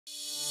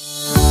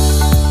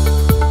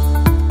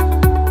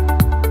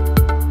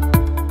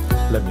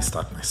me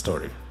start my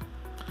story.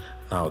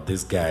 Now,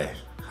 this guy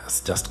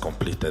has just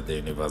completed the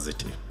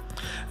university.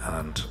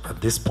 And at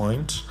this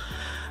point,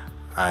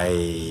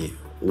 I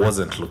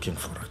wasn't looking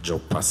for a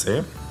job per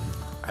se.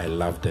 I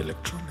loved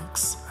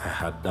electronics. I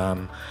had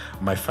done,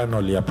 my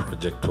final year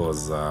project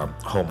was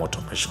home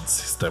automation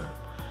system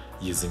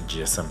using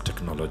GSM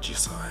technology.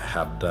 So I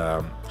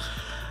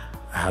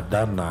had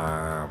done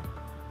a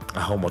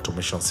home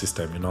automation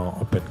system,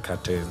 open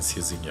curtains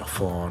using your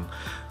phone.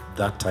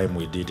 That time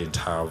we didn't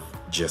have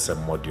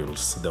GSM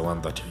modules, the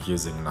one that you're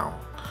using now.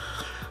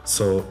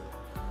 So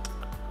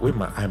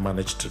I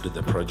managed to do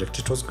the project.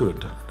 It was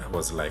good. I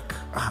was like,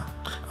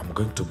 I'm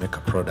going to make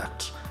a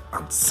product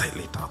and sell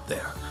it out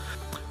there.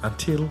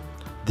 Until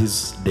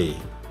this day,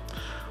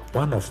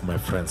 one of my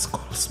friends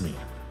calls me.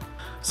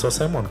 So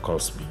Simon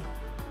calls me.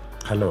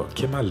 Hello,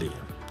 Kimali,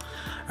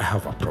 I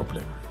have a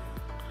problem.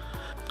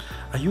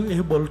 Are you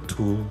able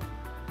to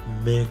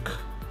make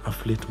a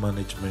fleet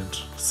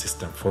management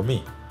system for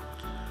me?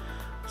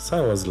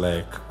 So I was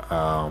like,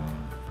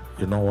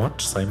 you know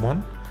what,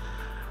 Simon?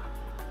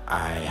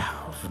 I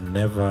have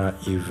never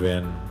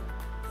even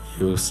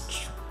used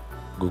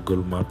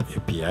Google Map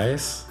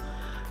APIs.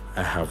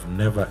 I have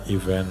never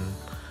even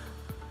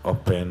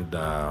opened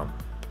a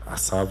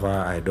server.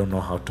 I don't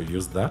know how to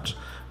use that.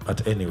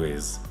 But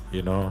anyways,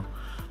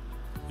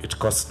 it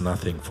costs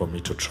nothing for me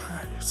to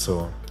try.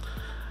 So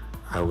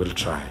I will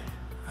try.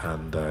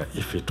 And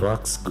if it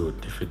works,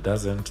 good. If it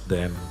doesn't,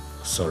 then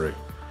sorry.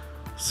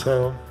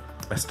 So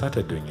I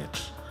started doing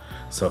it.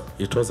 So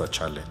it was a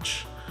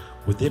challenge.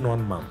 Within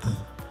 1 month,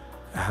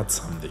 I had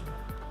something.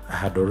 I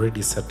had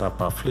already set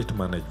up a fleet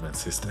management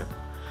system.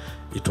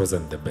 It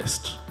wasn't the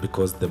best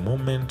because the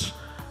moment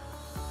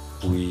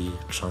we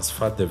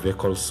transferred the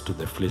vehicles to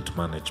the fleet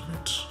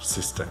management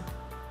system,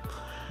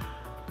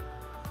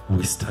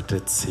 we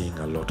started seeing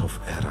a lot of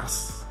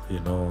errors.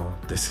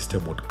 The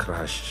system would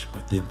crash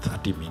within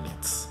 30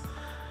 minutes.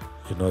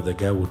 The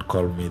guy would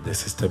call me, the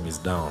system is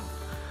down.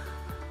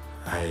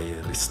 I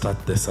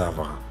restart the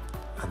server.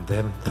 And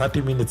then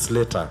 30 minutes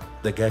later,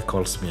 the guy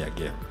calls me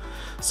again.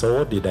 So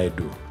what did I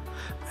do?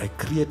 I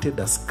created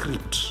a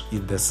script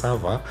in the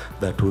server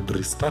that would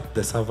restart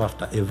the server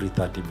after every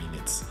 30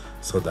 minutes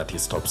so that he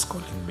stops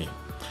calling me.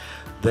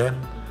 Then,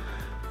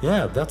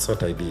 that's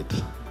what I did.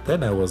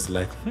 Then I was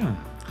like,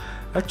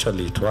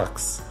 actually it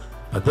works.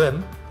 But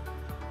then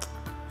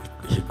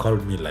he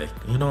called me like,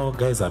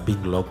 guys are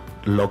being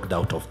logged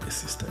out of the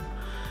system.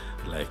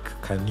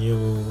 Like, can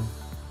you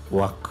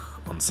work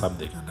on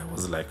something? And I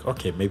was like,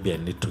 okay, maybe I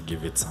need to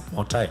give it some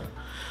more time.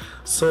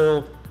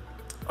 So,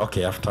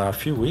 okay, after a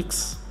few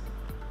weeks,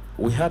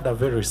 we had a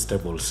very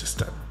stable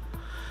system.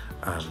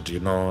 And,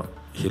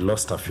 he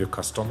lost a few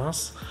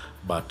customers,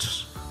 but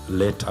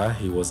later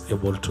he was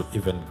able to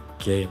even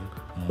gain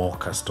more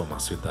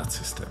customers with that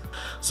system.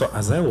 So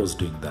as I was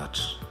doing that,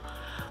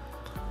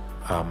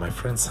 my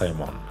friend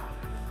Simon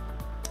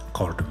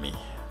called me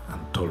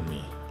and told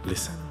me,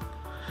 listen,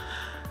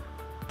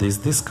 there's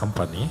this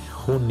company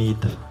who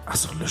need a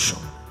solution,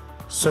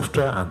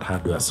 software and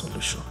hardware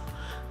solution.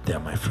 They are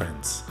my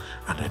friends,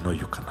 and I know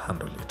you can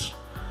handle it.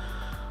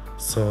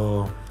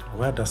 So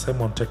where does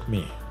Simon take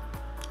me?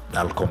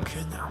 Dalcom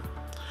Kenya.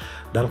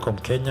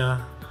 Dalcom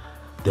Kenya,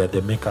 they are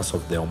the makers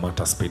of the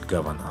Omata speed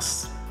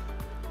governors.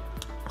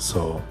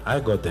 So I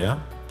got there.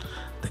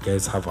 The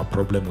guys have a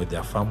problem with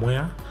their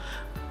firmware,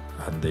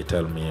 and they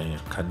tell me,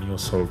 can you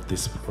solve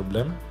this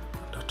problem?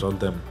 And I told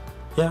them,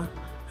 yeah,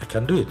 I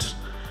can do it.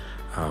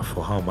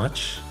 For how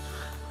much?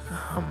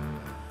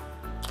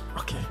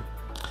 Okay.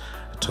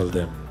 I told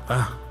them,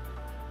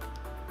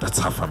 that's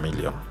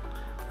 $500,000.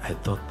 I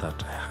thought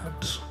that I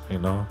had,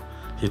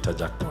 hit a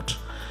jackpot.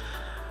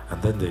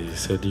 And then they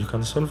said, you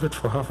can solve it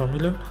for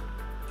 $500,000?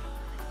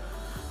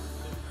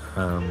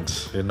 And,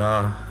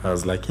 I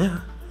was like, yeah,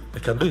 I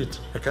can do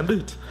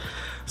it.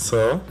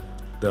 So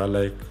they were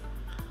like,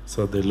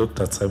 so they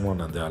looked at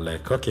Simon and they were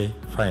like, okay,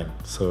 fine.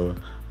 So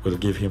we'll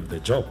give him the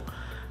job.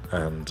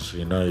 And,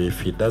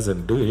 if he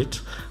doesn't do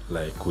it,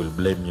 we'll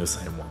blame you,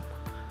 Simon.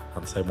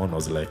 And Simon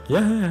was like,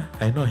 yeah,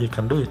 I know he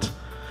can do it.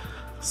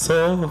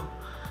 So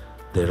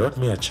they wrote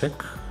me a check,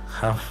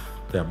 half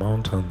the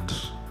amount, and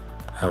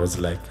I was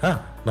like,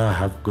 now I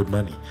have good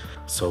money.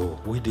 So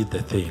we did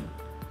the thing.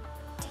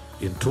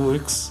 In 2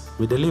 weeks,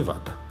 we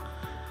delivered.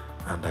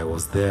 And I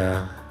was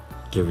there,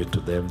 gave it to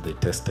them, they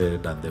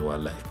tested, and they were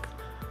like,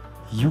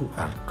 you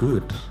are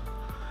good.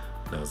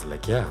 And I was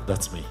like, yeah,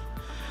 that's me.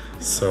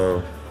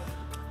 So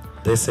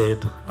they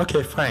said,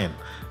 okay, fine.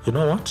 You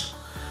know what?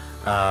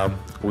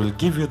 We'll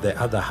give you the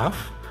other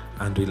half,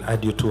 and we'll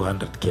add you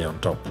 $200K on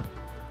top.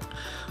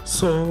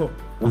 So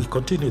we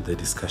continued the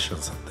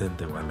discussions, and then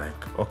they were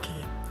like,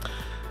 okay,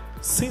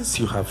 since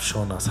you have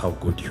shown us how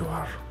good you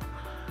are,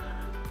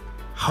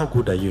 how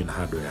good are you in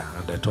hardware?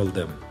 And I told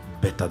them,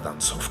 better than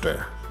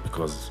software,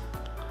 because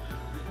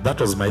that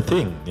was my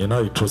thing.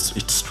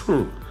 It's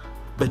true,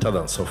 better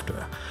than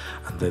software.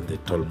 And then they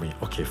told me,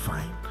 okay,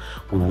 fine.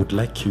 We would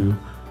like you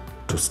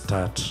to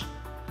start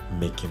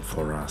making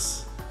for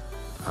us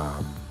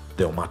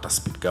the Omata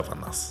speed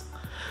governors.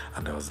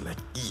 And I was like,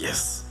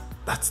 yes,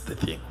 that's the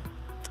thing.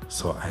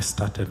 So I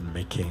started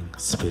making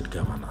speed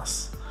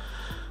governors.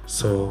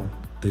 So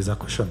there's a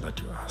question that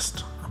you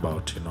asked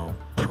about,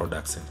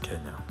 products in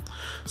Kenya.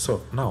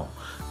 So now,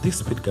 these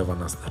speed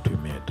governors that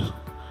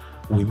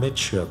we made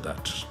sure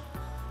that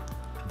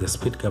the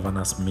speed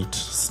governors meet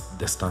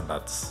the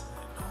standards,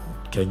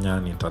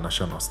 Kenyan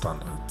international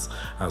standards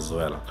as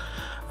well.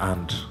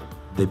 And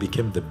they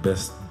became the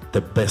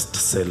best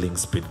selling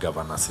speed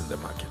governors in the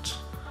market.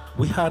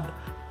 We had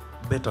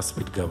better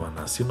speed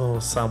governors,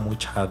 some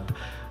which had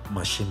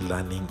machine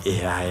learning,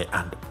 AI,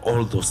 and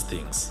all those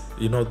things.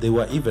 They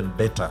were even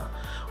better,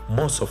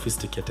 more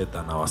sophisticated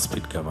than our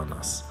speed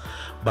governors.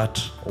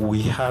 But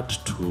we had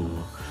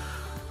to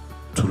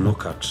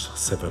look at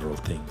several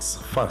things.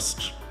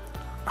 First,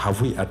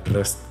 have we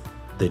addressed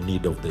the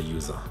need of the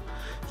user?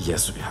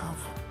 Yes, we have.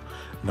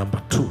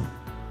 Number two,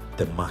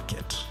 the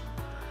market.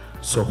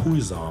 So who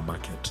is our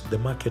market? The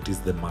market is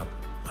the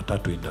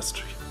matatu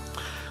industry.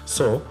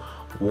 So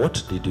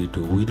what did we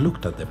do? We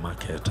looked at the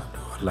market and we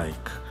were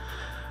like,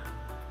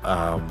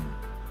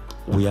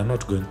 we are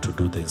not going to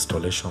do the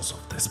installations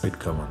of the speed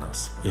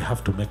governors. We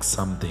have to make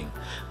something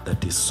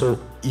that is so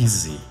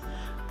easy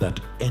that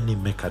any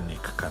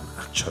mechanic can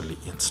actually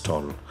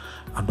install.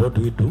 And what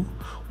do?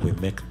 We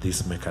make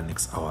these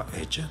mechanics our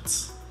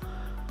agents.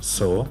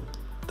 So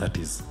that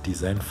is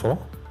designed for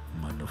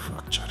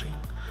manufacturing.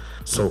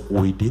 So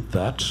we did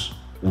that.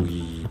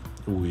 We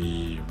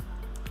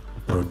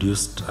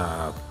produced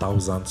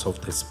thousands of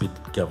the speed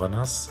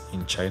governors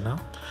in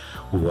China.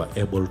 We were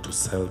able to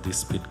sell these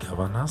speed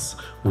governors.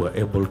 We were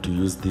able to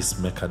use these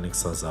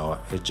mechanics as our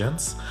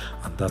agents,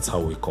 and that's how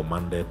we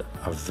commanded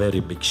a very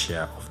big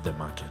share of the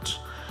market,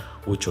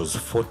 which was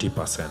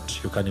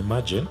 40%. You can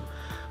imagine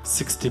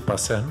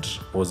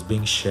 60% was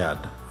being shared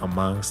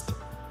amongst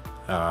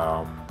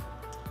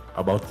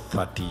about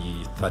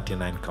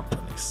 39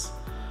 companies.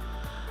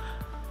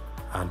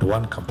 And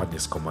one company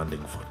is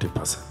commanding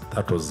 40%.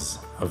 That was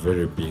a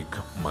very big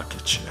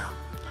market share.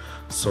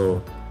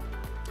 So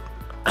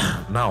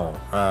now,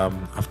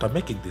 after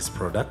making this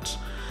product,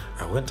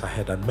 I went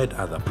ahead and made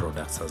other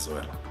products as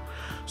well.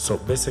 So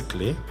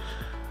basically,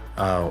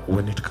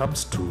 when it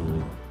comes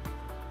to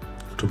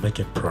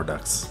making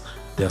products,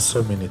 there are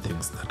so many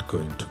things that go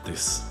into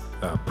this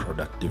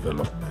product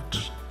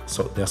development.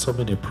 So there are so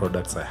many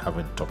products I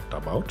haven't talked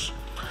about,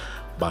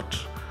 but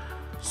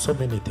so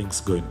many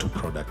things go into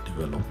product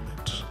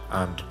development.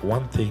 And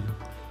one thing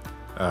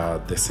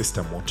the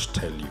system won't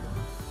tell you,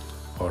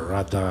 or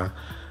rather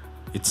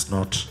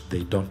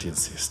they don't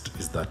insist,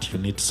 is that you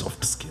need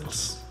soft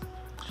skills.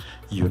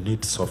 You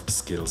need soft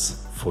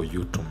skills for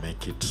you to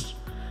make it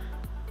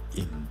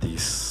in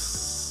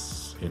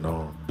this,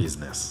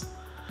 business.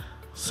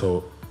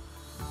 So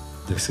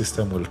the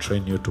system will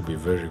train you to be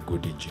very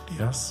good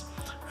engineers.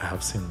 I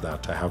have seen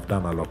that. I have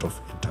done a lot of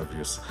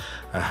interviews.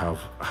 I have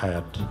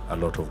hired a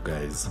lot of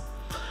guys.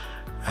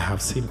 I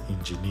have seen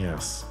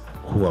engineers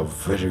who are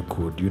very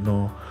good.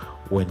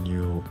 When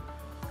you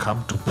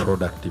come to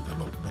product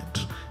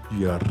development,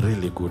 you are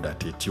really good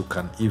at it. You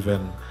can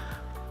even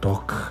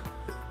talk,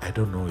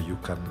 you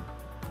can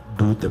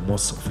do the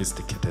most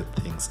sophisticated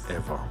things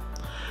ever.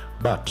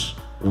 But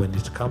when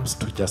it comes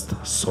to just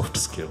soft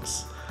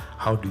skills,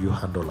 how do you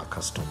handle a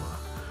customer?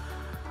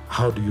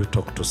 How do you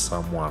talk to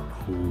someone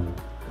who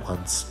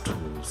wants to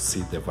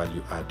see the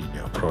value add in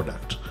your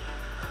product?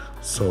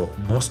 So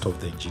most of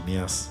the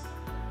engineers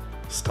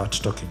start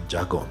talking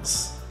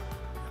jargons.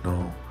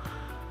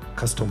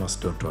 Customers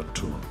don't want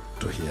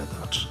to hear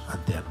that,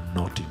 and they are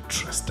not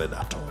interested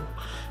at all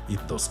in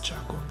those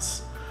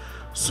jargons.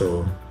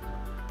 So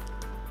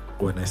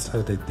when I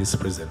started this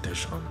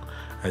presentation,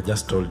 I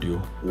just told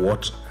you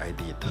what I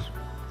did.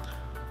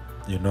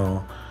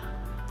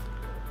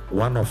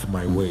 One of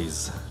my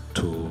ways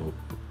to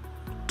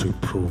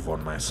improve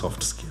on my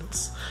soft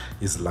skills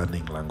is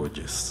learning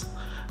languages.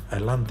 I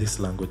learned these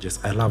languages.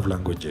 I love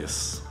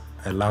languages.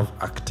 I love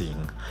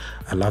acting.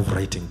 I love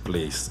writing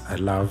plays. I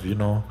love,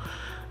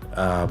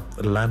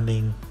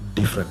 learning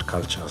different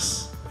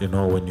cultures.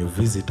 When you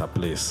visit a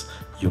place,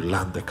 you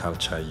learn the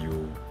culture,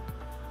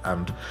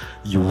 and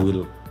you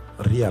will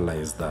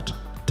realize that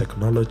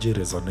technology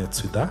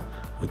resonates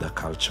with the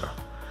culture,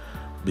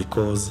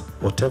 because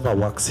whatever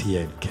works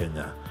here in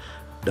Kenya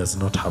does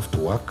not have to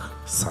work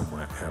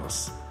somewhere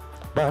else.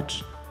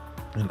 But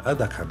in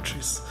other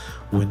countries,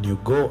 when you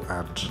go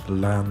and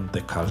learn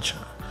the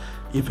culture,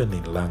 even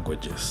in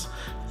languages,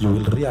 you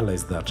will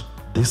realize that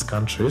these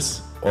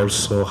countries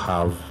also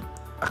have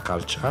a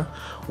culture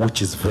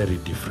which is very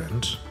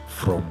different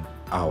from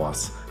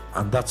ours.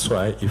 And that's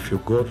why if you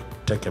go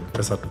take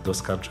M-Pesa to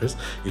those countries,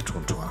 it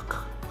won't work.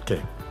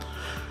 Okay,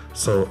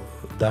 so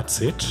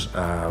that's it.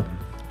 I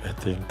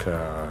think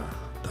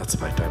that's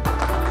my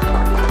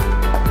time.